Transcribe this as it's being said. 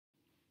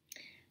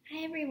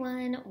Hi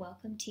everyone,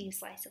 welcome to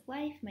Slice of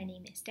Life. My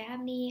name is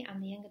Dabney.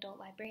 I'm the young adult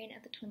librarian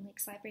at the Twin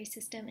Lakes Library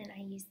System and I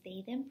use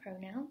they, them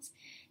pronouns.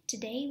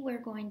 Today we're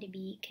going to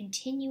be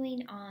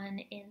continuing on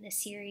in the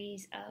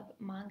series of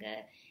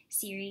manga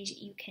series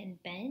you can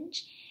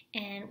binge,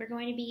 and we're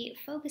going to be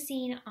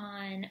focusing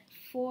on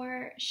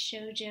 4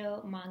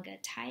 shoujo manga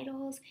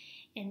titles,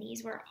 and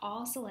these were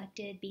all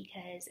selected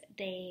because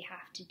they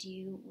have to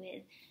do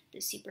with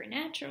the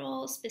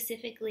supernatural,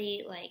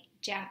 specifically like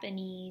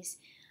Japanese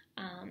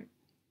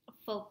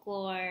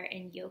folklore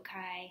and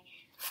yokai,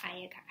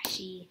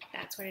 ayakashi,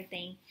 that sort of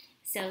thing.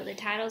 So the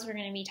titles we're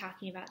going to be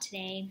talking about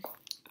today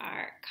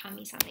are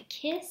Kamisama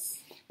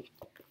Kiss,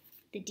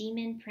 The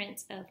Demon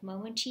Prince of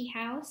Momochi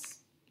House,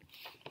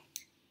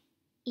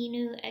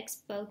 Inu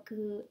x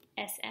Boku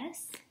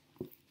SS,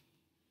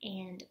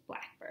 and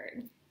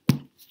Blackbird.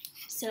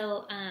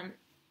 So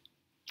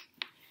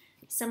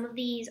some of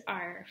these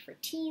are for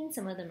teens,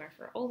 some of them are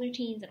for older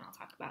teens, and I'll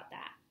talk about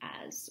that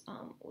as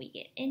we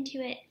get into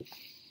it.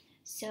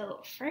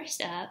 So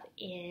first up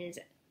is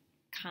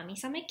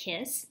Kamisama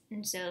Kiss,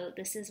 and so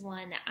this is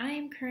one that I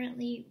am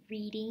currently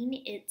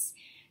reading. It's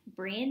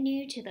brand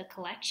new to the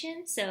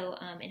collection, so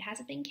it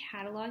hasn't been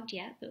cataloged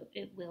yet, but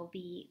it will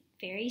be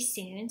very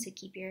soon, so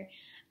keep your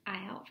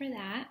eye out for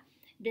that.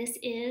 This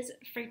is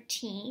for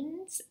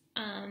teens,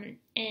 and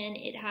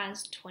it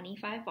has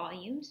 25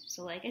 volumes,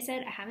 so like I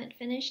said, I haven't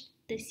finished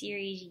the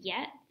series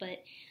yet,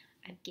 but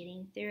I'm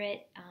getting through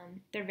it.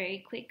 They're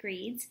very quick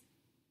reads.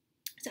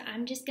 So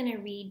I'm just going to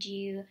read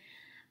you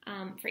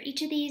for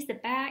each of these the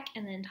back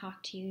and then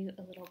talk to you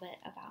a little bit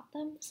about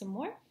them some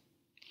more.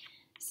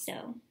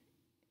 So,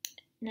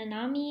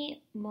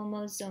 Nanami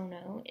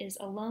Momozono is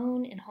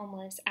alone and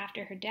homeless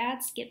after her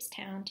dad skips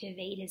town to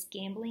evade his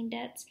gambling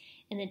debts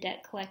and the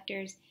debt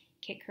collectors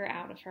kick her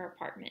out of her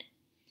apartment.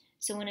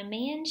 So when a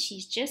man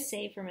she's just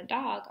saved from a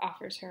dog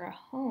offers her a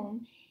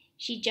home,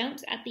 she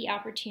jumps at the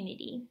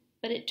opportunity,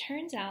 but it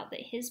turns out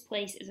that his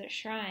place is a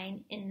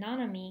shrine and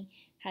Nanami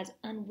has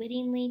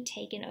unwittingly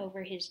taken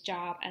over his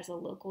job as a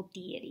local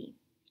deity.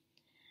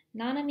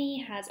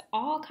 Nanami has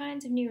all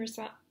kinds of new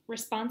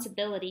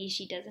responsibilities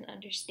she doesn't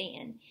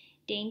understand,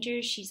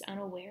 dangers she's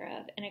unaware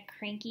of, and a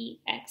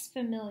cranky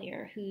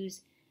ex-familiar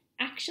who's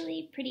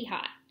actually pretty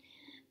hot.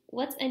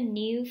 What's a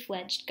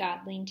new-fledged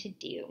godling to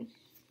do?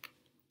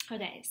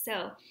 Okay,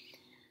 so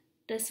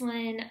this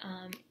one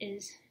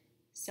is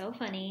so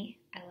funny.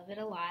 I love it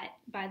a lot.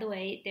 By the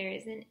way, there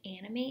is an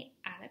anime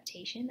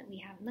adaptation that we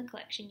have in the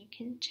collection you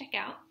can check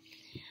out.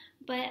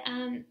 But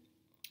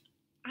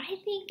I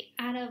think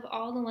out of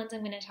all the ones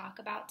I'm going to talk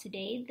about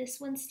today, this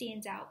one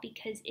stands out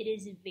because it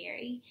is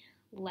very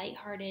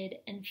lighthearted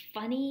and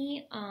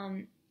funny.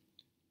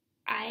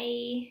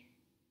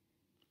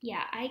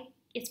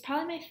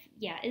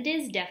 It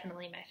is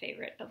definitely my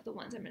favorite of the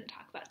ones I'm going to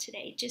talk about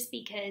today, just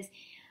because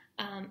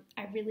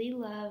I really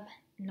love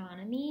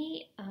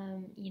Nanami.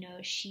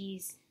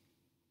 She's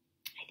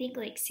I think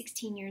like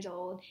 16 years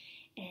old,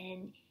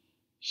 and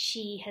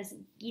she has,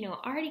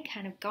 already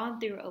kind of gone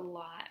through a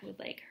lot with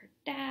like her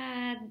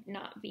dad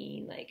not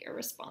being like a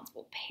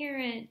responsible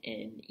parent,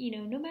 and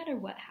no matter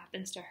what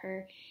happens to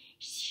her,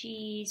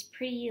 she's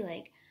pretty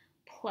like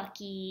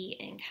plucky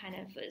and kind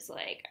of was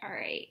like, all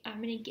right, I'm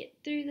gonna get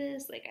through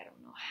this. Like, I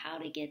don't know how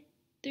to get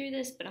through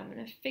this, but I'm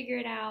gonna figure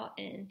it out.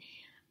 And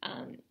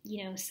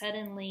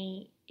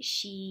suddenly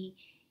she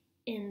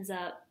ends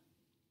up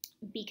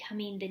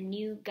becoming the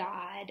new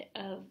god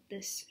of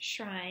this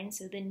shrine,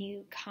 so the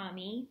new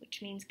kami, which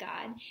means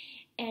god.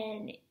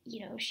 And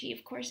she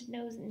of course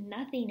knows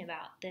nothing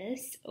about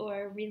this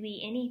or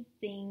really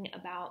anything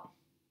about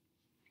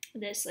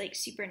this like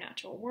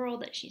supernatural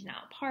world that she's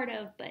now a part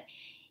of, but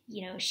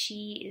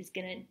she is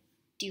gonna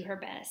do her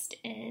best.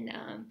 And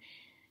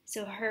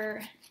so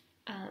her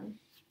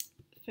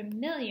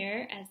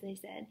familiar, as they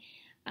said,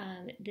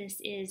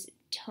 this is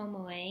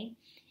Tomoe,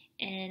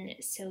 and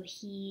so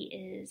he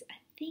is, I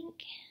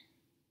think,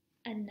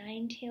 a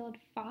 9-tailed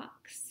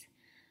fox.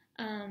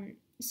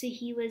 So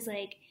he was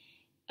like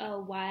a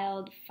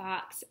wild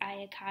fox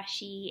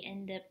ayakashi,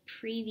 and the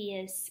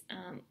previous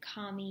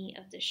kami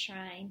of the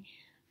shrine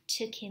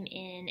took him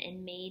in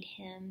and made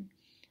him,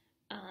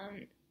 oh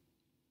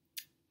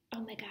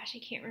my gosh, I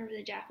can't remember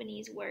the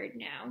Japanese word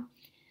now.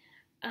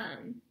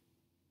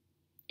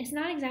 It's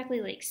not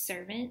exactly like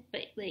servant,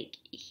 but like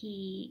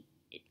he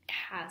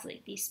has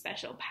like these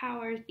special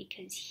powers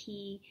because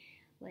he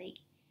like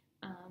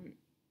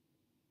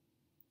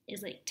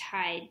is like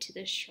tied to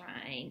the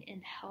shrine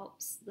and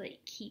helps like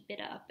keep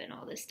it up and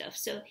all this stuff.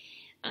 So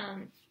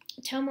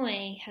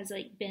Tomoe has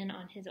like been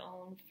on his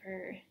own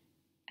for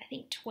I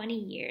think 20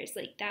 years.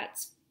 Like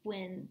that's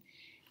when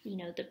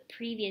the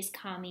previous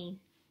kami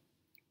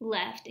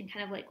left and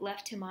kind of like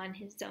left him on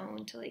his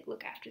own to like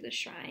look after the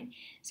shrine.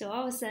 So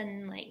all of a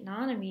sudden like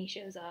Nanami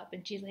shows up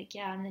and she's like,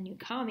 yeah, I'm the new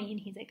kami, and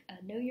he's like,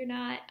 no you're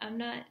not, I'm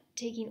not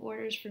taking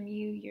orders from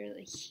you, you're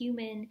like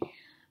human,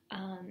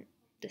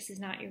 this is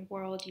not your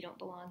world, you don't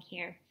belong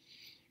here.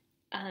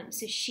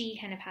 So she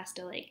kind of has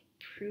to like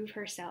prove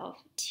herself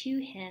to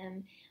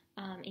him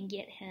and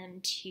get him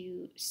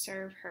to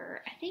serve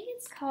her. I think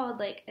it's called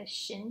like a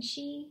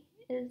shinshi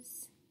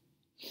is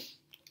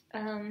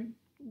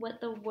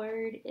what the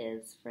word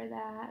is for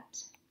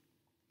that.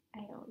 I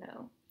don't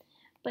know.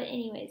 But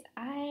anyways,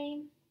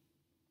 I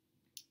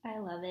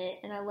love it,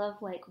 and I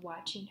love like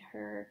watching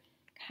her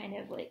kind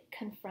of like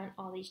confront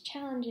all these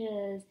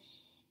challenges,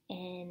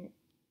 and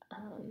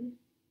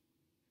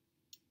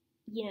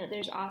you know,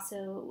 there's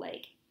also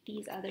like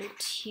these other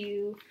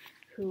two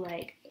who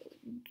like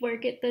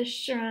work at the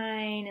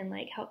shrine and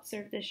like help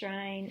serve the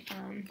shrine,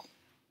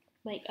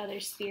 like other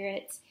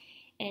spirits,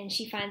 and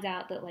she finds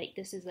out that like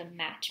this is a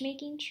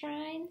matchmaking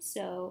shrine.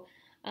 So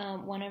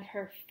one of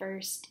her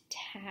first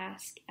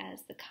tasks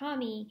as the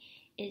kami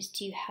is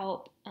to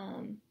help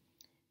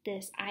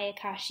this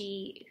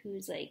Ayakashi,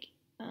 who's like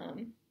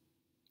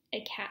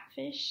a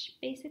catfish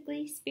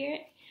basically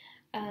spirit,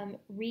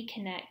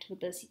 reconnect with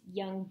this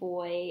young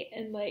boy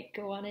and like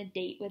go on a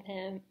date with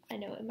him. I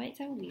know it might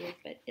sound weird,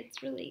 but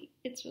it's really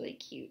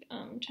cute.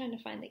 I'm trying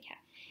to find the cat.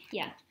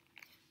 Yeah.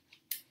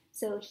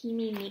 So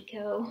Hime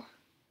Miko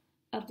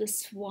of the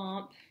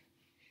swamp,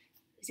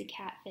 who's a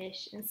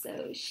catfish, and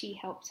so she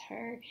helps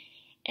her.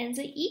 And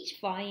so each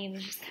volume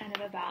is just kind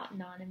of about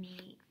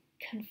Nanami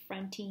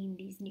confronting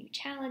these new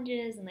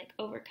challenges and like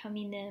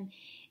overcoming them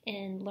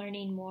and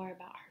learning more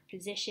about her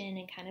position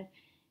and kind of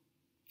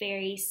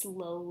very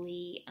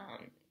slowly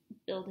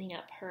building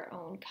up her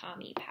own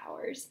kami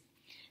powers.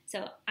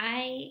 So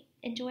I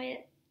enjoy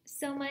it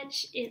so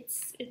much.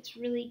 It's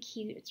really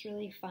cute. It's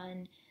really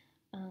fun.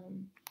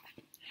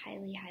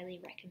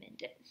 Highly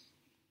recommend it.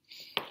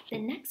 The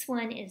next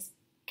one is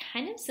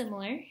kind of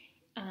similar,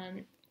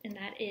 and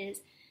that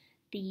is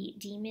The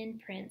Demon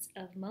Prince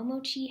of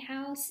Momochi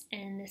House,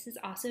 and this is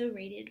also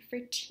rated for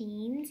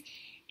teens,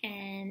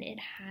 and it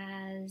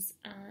has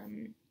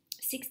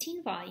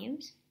 16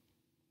 volumes.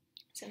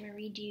 So I'm going to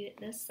read you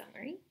this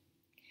summary.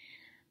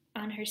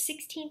 On her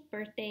 16th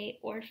birthday,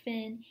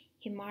 orphan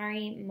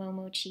Himari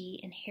Momochi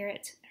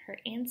inherits her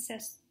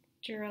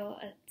ancestral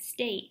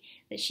estate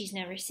that she's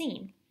never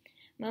seen.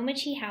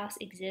 Momochi House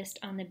exists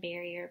on the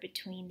barrier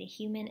between the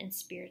human and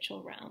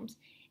spiritual realms,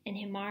 and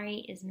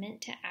Himari is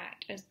meant to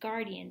act as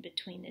guardian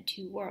between the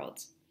two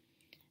worlds.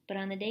 But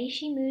on the day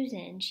she moves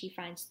in, she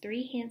finds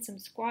 3 handsome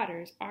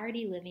squatters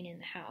already living in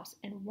the house,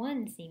 and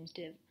one seems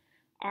to have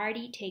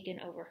already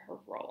taken over her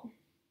role.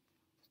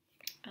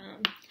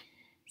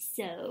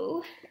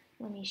 So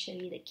let me show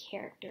you the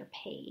character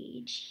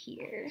page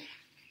here.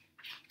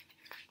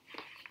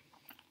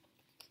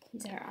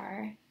 These are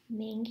our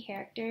main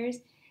characters.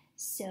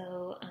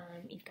 So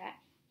you've got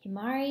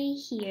Himari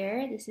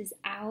here. This is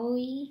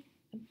Aoi.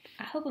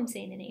 I hope I'm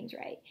saying the names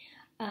right.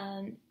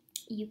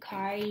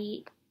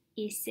 Yukari,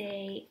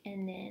 Issei,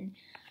 and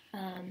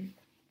then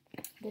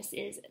this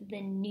is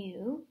the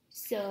new.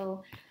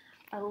 So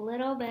a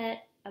little bit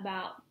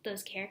about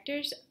those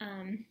characters.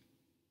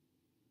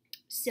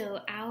 So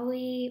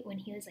Aoi, when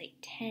he was like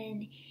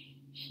 10,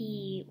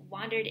 he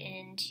wandered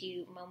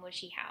into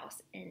Momochi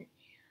House and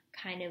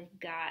kind of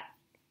got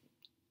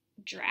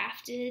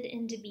drafted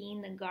into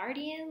being the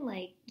guardian,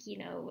 like, you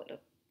know.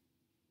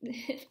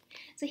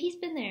 So he's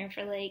been there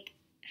for like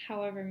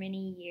however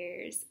many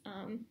years.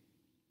 I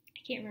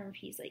can't remember if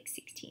he's like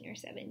 16 or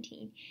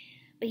 17,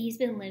 but he's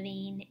been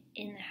living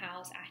in the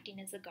house acting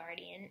as the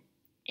guardian,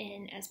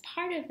 and as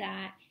part of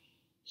that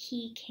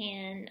he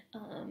can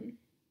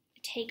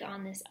take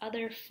on this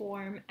other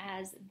form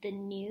as the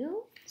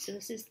new. So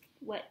this is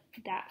what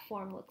that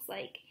form looks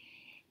like,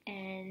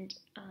 and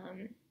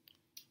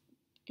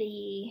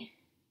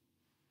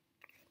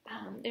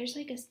there's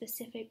like a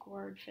specific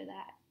word for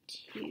that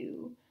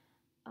too.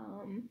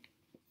 I'm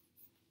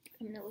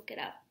gonna look it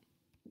up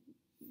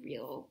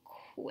real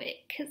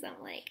quick because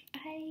I'm like,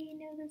 I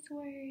know this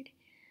word.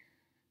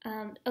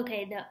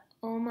 Okay, the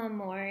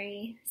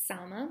Omamori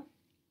Sama.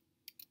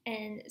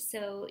 And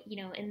so, you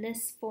know, in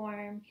this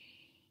form,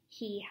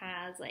 he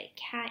has like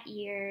cat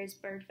ears,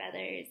 bird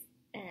feathers,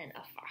 and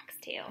a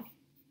foxtail.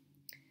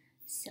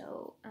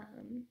 So,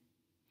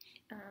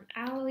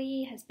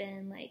 Aoi has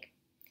been like,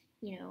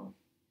 you know,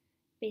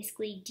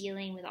 basically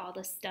dealing with all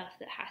the stuff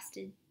that has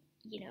to,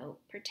 you know,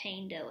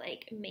 pertain to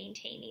like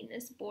maintaining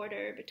this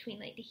border between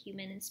like the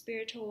human and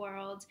spiritual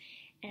worlds.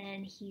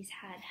 And he's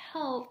had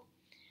help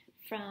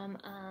from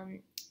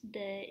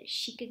the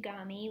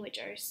Shikigami, which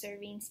are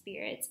serving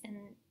spirits, and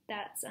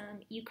that's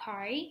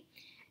Yukari,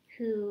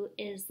 who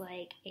is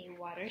like a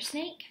water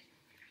snake.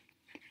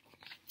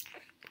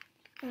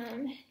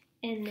 And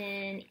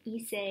then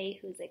Issei,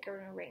 who's like an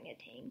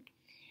orangutan.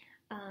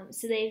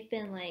 So they've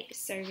been like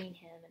serving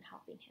him and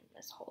helping him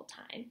this whole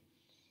time.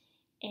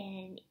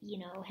 And, you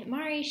know,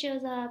 Himari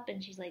shows up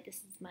and she's like, this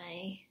is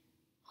my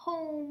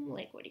home.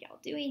 Like, what are y'all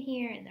doing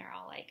here? And they're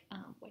all like,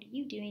 what are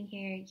you doing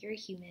here? You're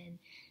human.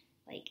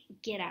 Like,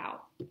 get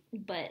out.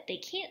 But they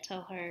can't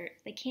tell her,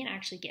 they can't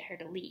actually get her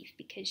to leave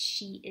because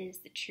she is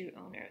the true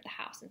owner of the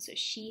house. And so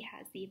she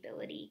has the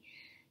ability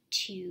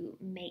to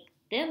make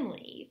them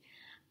leave.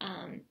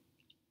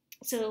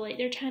 So, like,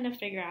 they're trying to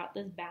figure out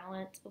this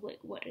balance of, like,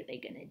 what are they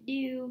going to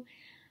do?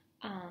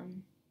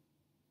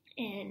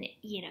 and,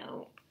 you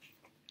know,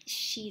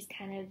 she's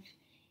kind of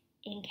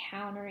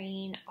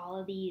encountering all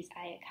of these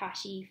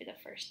Ayakashi for the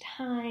first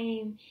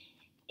time,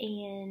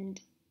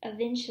 and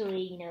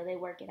eventually, you know, they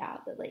work it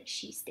out that, like,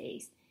 she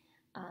stays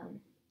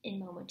in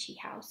Momochi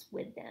house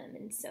with them,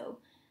 and so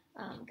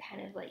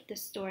kind of like the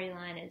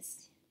storyline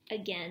is,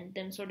 again,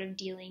 them sort of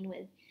dealing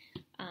with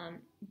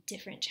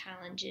different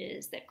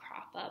challenges that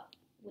crop up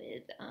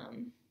with,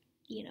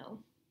 you know,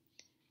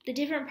 the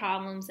different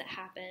problems that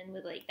happen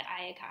with, like, the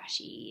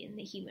Ayakashi and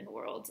the human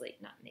worlds, like,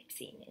 not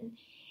mixing, and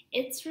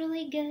it's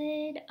really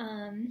good.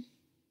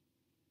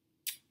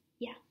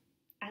 Yeah,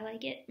 I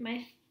like it.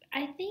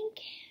 I think,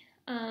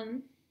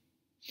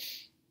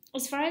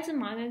 as far as the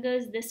manga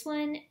goes, this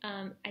one,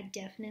 I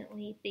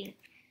definitely think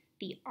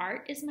the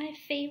art is my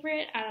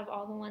favorite out of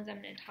all the ones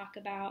I'm going to talk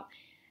about.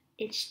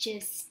 It's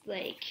just,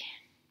 like,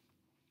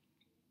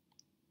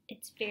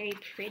 it's very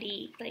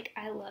pretty. Like,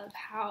 I love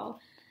how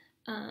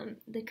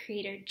the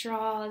creator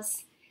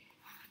draws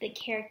the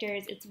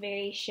characters. It's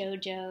very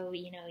shoujo,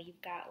 you know,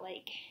 you've got,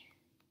 like,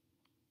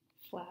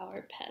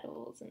 flower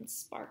petals and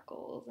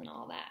sparkles and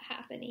all that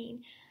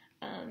happening,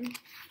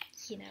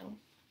 you know.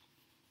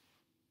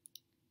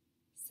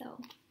 So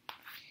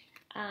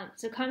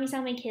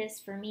Kamisama Kiss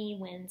for me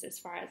wins as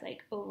far as,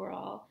 like,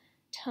 overall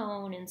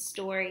tone and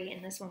story,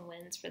 and this one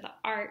wins for the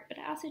art, but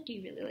I also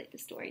do really like the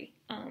story.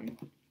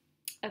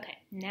 Okay,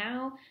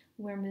 now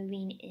we're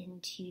moving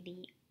into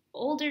the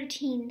older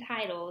teen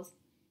titles.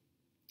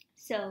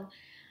 So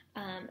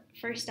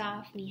first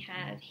off, we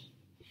have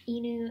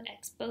Inu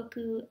x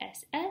Boku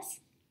SS.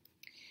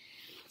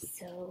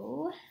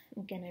 So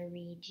I'm gonna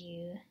read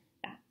you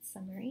that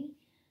summary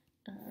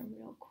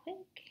real quick.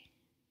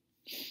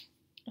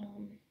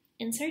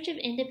 In search of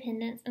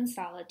independence and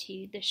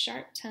solitude, the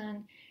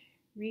sharp-tongued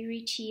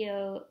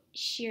Ririchio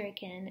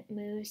Shuriken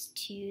moves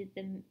to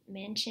the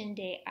Mansion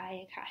de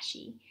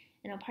Ayakashi,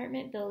 an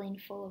apartment building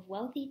full of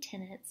wealthy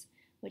tenants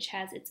which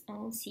has its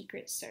own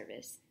secret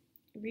service.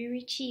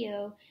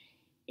 Ririchio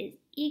is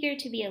eager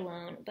to be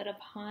alone, but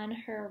upon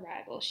her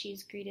arrival, she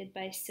is greeted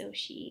by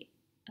Soshi,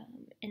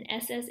 an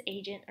SS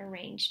agent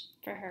arranged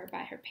for her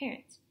by her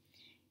parents.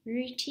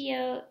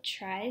 Ririchio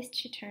tries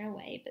to turn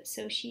away, but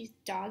Soshi's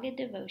dogged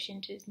devotion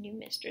to his new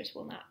mistress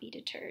will not be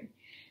deterred.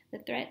 The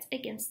threats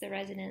against the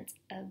residents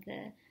of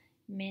the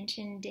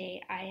Mansion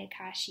de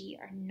Ayakashi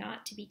are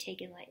not to be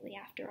taken lightly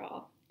after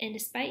all, and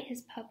despite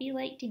his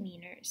puppy-like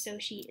demeanor,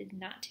 Soshi is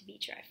not to be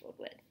trifled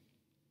with.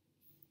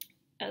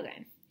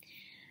 Okay,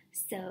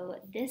 so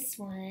this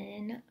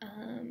one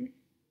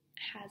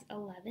has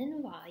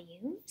 11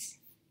 volumes,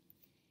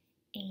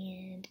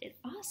 and it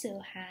also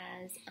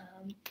has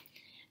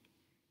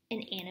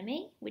an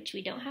anime, which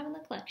we don't have in the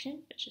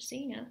collection, but just so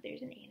you know,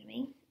 there's an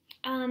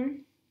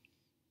anime.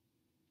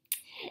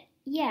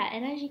 Yeah,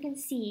 and as you can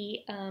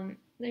see,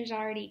 there's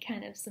already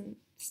kind of some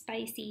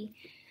spicy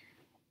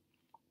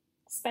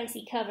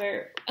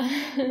cover.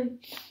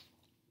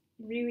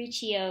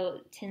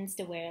 Ririchio tends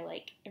to wear,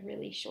 like, a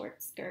really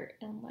short skirt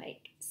and,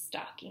 like,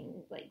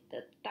 stocking, like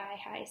the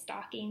thigh-high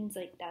stockings.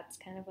 Like, that's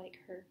kind of like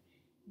her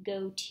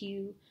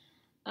go-to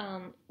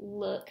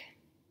look.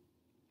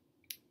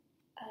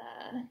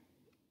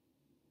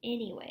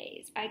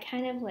 Anyways, I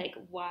kind of, like,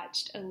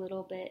 watched a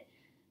little bit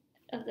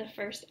of the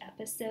first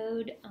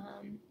episode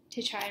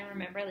to try and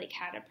remember, like,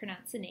 how to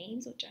pronounce the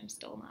names, which I'm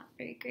still not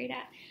very great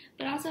at.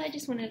 But also, I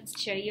just wanted to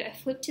show you, I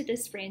flipped to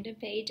this random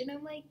page, and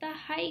I'm like, the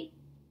height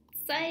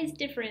size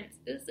difference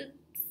is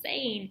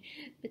insane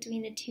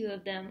between the two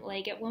of them.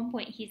 Like, at one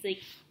point, he's,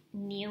 like,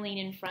 kneeling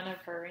in front of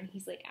her, and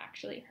he's, like,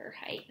 actually her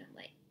height, and I'm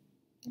like,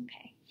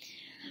 okay.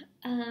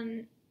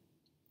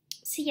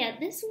 So, yeah,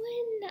 this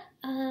one,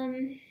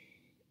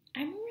 I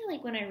remember,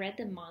 like, when I read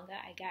the manga,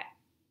 I got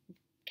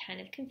kind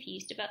of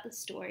confused about the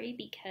story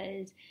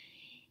because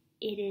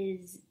it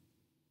is,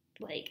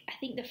 like, I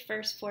think the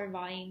first 4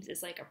 volumes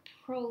is, like, a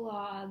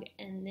prologue,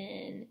 and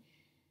then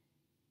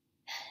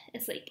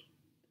it's, like,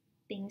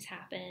 things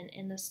happen,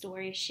 and the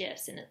story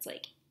shifts, and it's,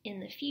 like, in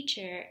the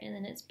future, and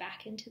then it's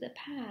back into the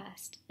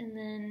past, and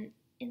then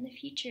in the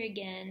future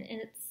again, and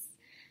it's,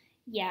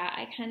 yeah,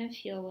 I kind of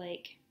feel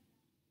like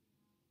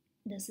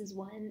this is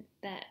one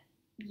that,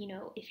 you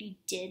know, if you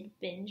did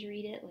binge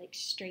read it, like,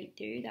 straight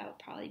through, that would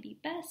probably be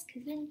best,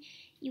 because then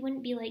you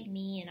wouldn't be like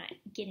me and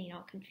getting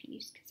all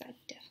confused, because I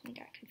definitely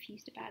got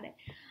confused about it.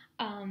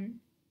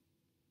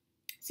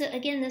 So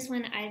again, this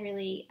one, I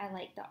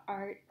like the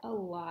art a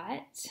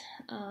lot.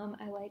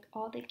 I like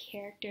all the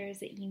characters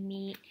that you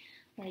meet,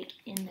 like,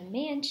 in the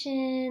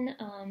mansion,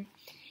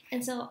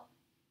 and so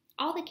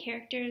all the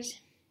characters,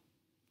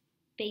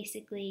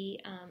 basically,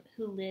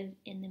 who live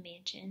in the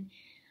mansion,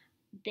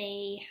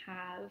 they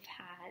have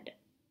had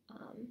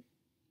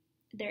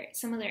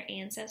some of their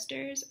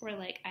ancestors were,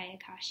 like,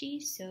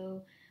 Ayakashi.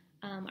 So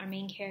our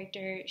main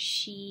character,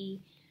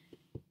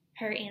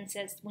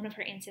 one of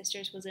her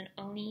ancestors was an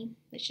Oni,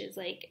 which is,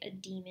 like, a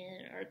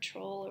demon or a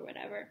troll or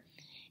whatever.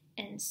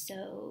 And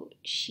so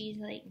she's,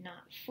 like,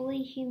 not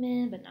fully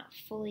human, but not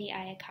fully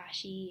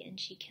Ayakashi, and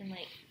she can,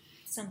 like,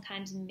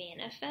 sometimes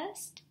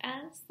manifest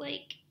as,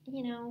 like,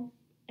 you know,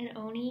 an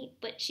Oni,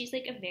 but she's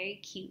like a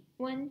very cute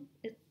one.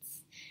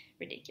 It's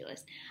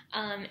ridiculous.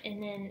 And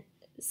then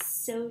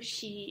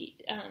Soshi,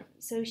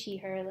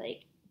 her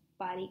like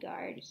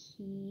bodyguard,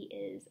 he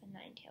is a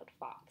nine-tailed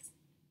fox.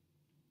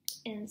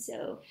 And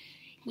so,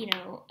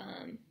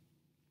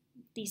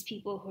 these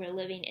people who are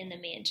living in the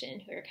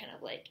mansion, who are kind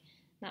of like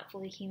not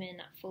fully human,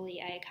 not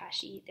fully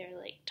Ayakashi, they're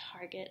like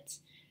targets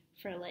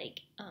for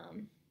like,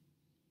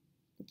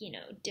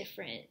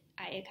 different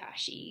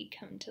Ayakashi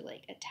come to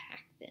like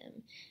attack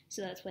them.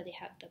 So that's why they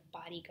have the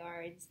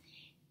bodyguards.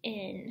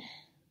 And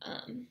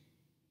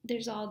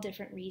there's all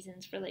different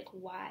reasons for like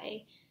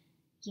why,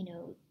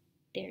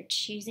 they're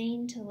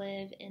choosing to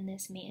live in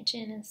this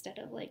mansion instead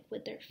of like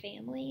with their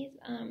families,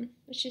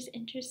 which is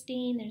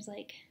interesting. There's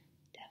like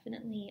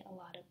definitely a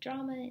lot of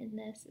drama in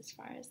this as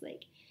far as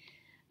like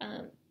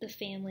the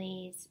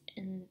families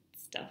and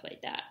stuff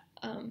like that.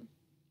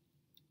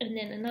 And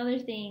then another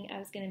thing I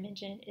was going to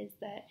mention is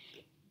that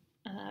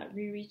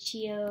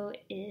Rurichio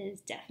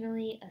is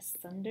definitely a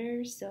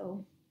sunder,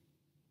 so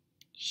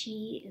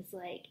she is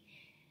like,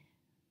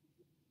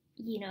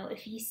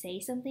 if you say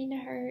something to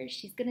her,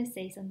 she's going to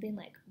say something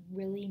like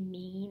really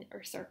mean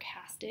or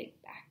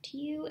sarcastic back to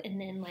you and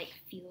then like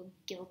feel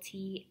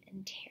guilty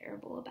and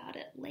terrible about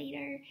it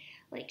later.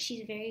 Like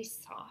she's very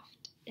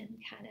soft and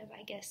kind of,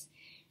 I guess,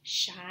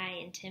 shy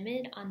and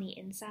timid on the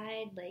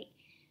inside, like,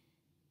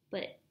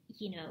 but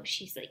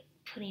she's like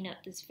putting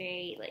up this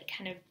very like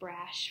kind of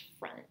brash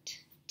front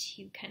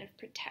to kind of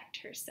protect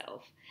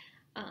herself.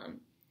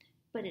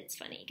 But it's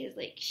funny because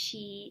like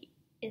she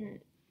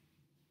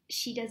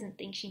doesn't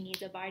think she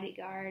needs a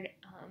bodyguard,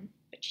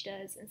 but she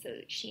does, and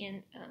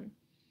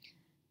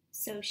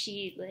so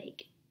she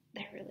like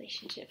their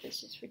relationship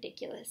is just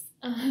ridiculous.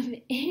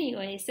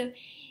 Anyway, so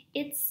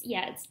it's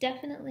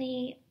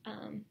definitely,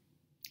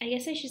 I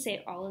guess I should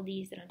say all of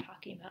these that I'm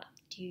talking about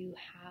do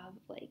have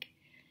like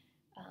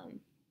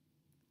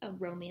a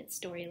romance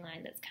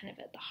storyline that's kind of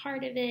at the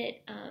heart of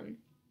it.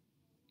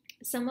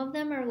 Some of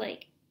them are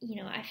like,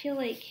 I feel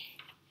like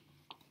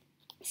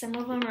some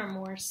of them are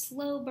more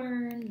slow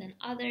burn than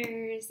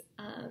others.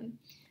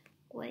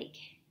 Like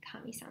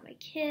Kamisama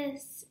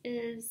Kiss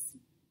is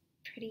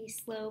pretty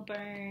slow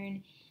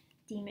burn.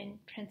 Demon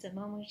Prince of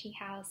Momochi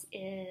House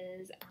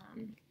is,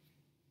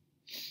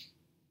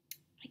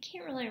 I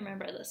can't really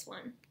remember this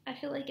one. I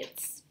feel like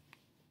it's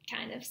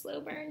kind of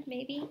slow burn,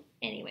 maybe.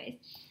 Anyways,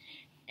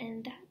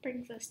 and that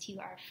brings us to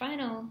our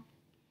final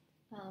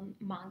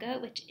manga,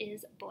 which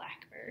is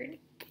Blackbird.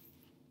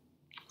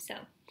 So,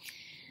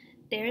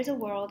 there is a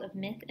world of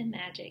myth and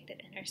magic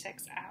that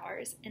intersects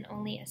ours, and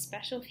only a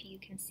special few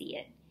can see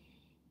it.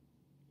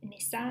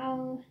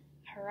 Misao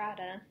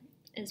Harada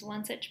is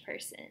one such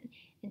person,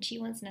 and she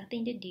wants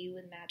nothing to do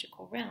with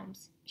magical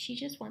realms. She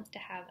just wants to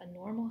have a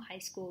normal high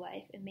school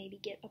life and maybe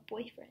get a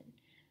boyfriend.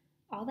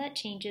 All that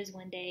changes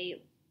one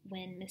day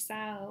when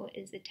Misao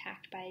is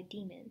attacked by a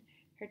demon.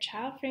 Her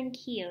child friend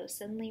Kyo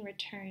suddenly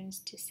returns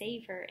to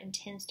save her and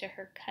tends to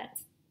her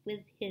cuts with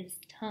his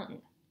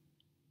tongue.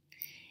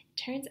 It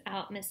turns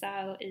out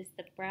Misao is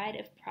the bride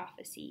of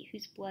prophecy,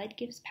 whose blood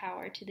gives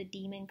power to the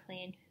demon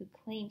clan who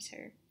claims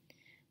her.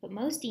 But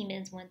most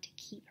demons want to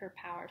keep her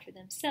power for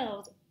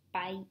themselves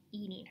by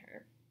eating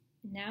her.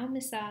 Now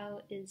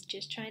Misao is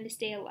just trying to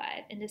stay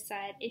alive and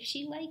decide if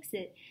she likes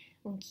it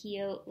when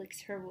Kyo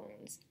licks her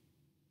wounds.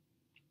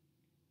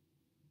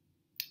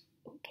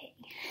 Okay.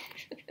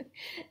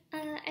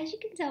 As you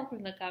can tell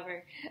from the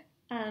cover,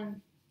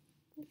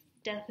 it's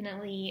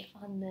definitely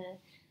on the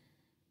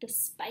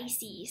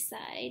spicy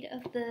side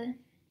of the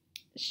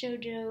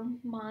shoujo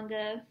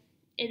manga.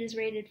 It is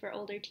rated for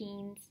older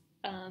teens.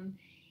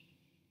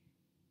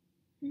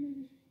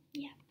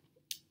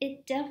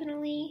 It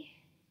definitely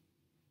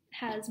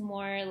has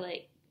more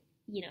like,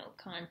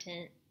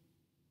 content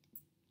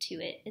to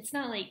it. It's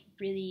not like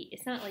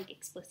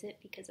explicit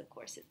because of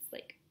course it's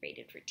like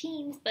rated for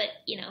teens, but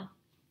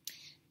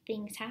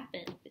things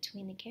happen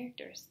between the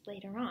characters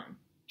later on.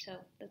 So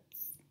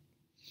that's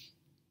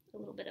a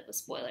little bit of a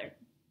spoiler.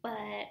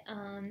 But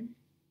I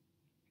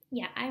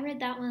read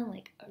that one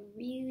like a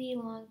really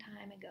long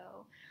time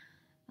ago.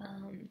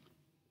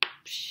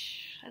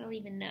 I don't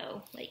even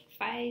know, like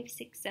 5,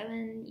 6,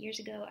 7 years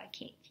ago. I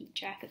can't keep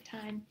track of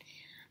time.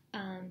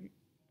 But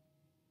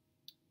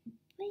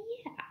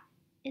yeah,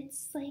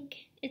 it's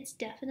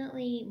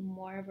definitely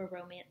more of a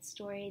romance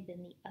story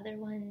than the other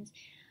ones.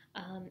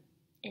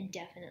 And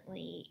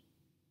definitely,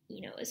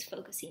 is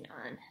focusing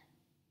on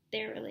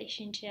their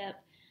relationship.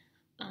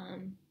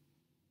 And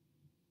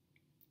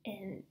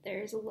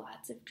there's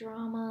lots of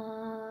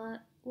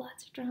drama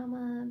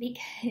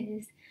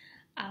because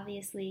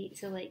obviously,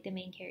 so like the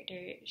main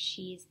character,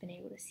 she's been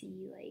able to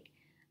see like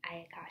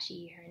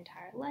Ayakashi her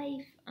entire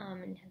life,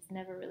 and has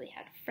never really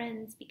had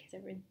friends because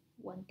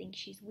everyone thinks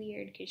she's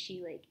weird because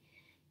she like,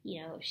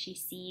 if she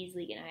sees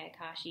like an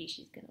Ayakashi,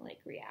 she's gonna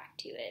like react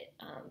to it.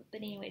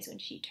 But anyways, when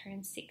she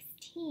turns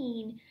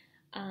 16,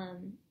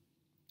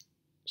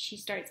 she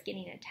starts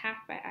getting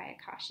attacked by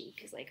Ayakashi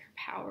because like her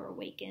power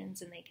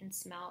awakens and they can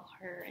smell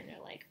her and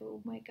they're like, oh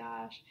my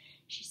gosh,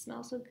 she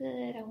smells so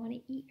good, I want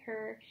to eat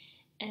her.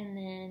 And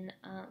then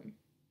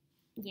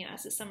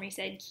as the summary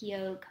said,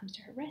 Kyo comes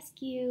to her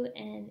rescue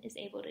and is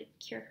able to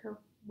cure her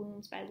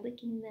wounds by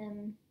licking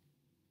them.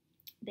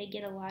 They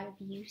get a lot of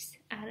use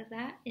out of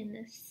that in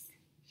this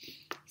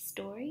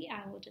story,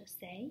 I will just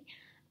say.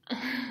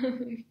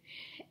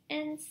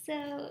 And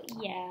so,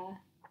 yeah.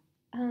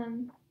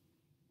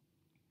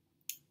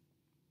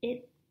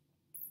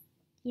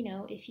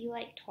 If you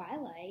like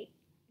Twilight,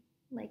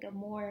 like a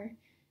more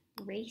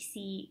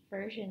racy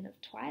version of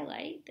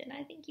Twilight, then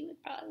I think you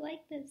would probably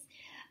like this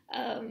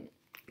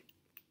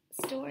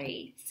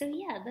story. So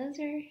yeah,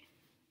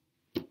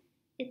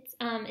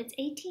 it's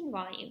 18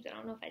 volumes. I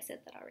don't know if I said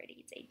that already.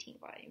 It's 18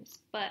 volumes,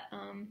 but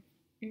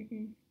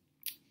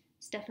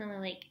it's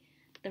definitely like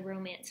the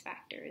romance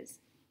factor is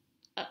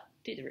up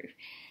through the roof.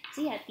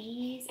 So yeah,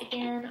 these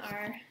again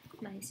are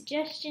my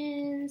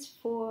suggestions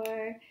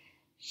for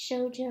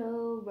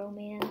shoujo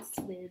romance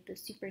with the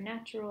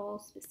supernatural,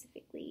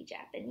 specifically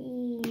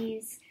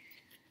Japanese,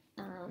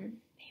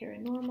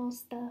 paranormal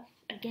stuff.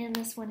 Again,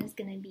 this one is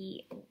going to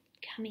be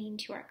coming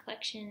to our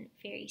collection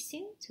very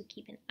soon, so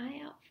keep an eye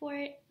out for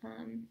it.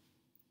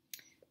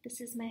 This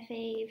is my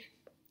fave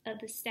of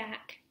the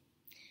stack.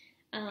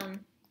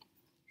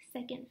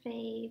 Second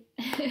fave.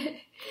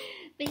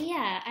 But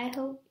yeah, I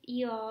hope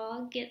you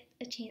all get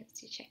a chance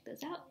to check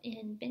those out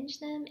and binge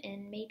them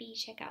and maybe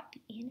check out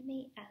the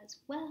anime as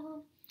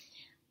well.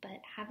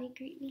 But have a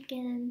great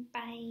weekend.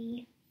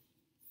 Bye.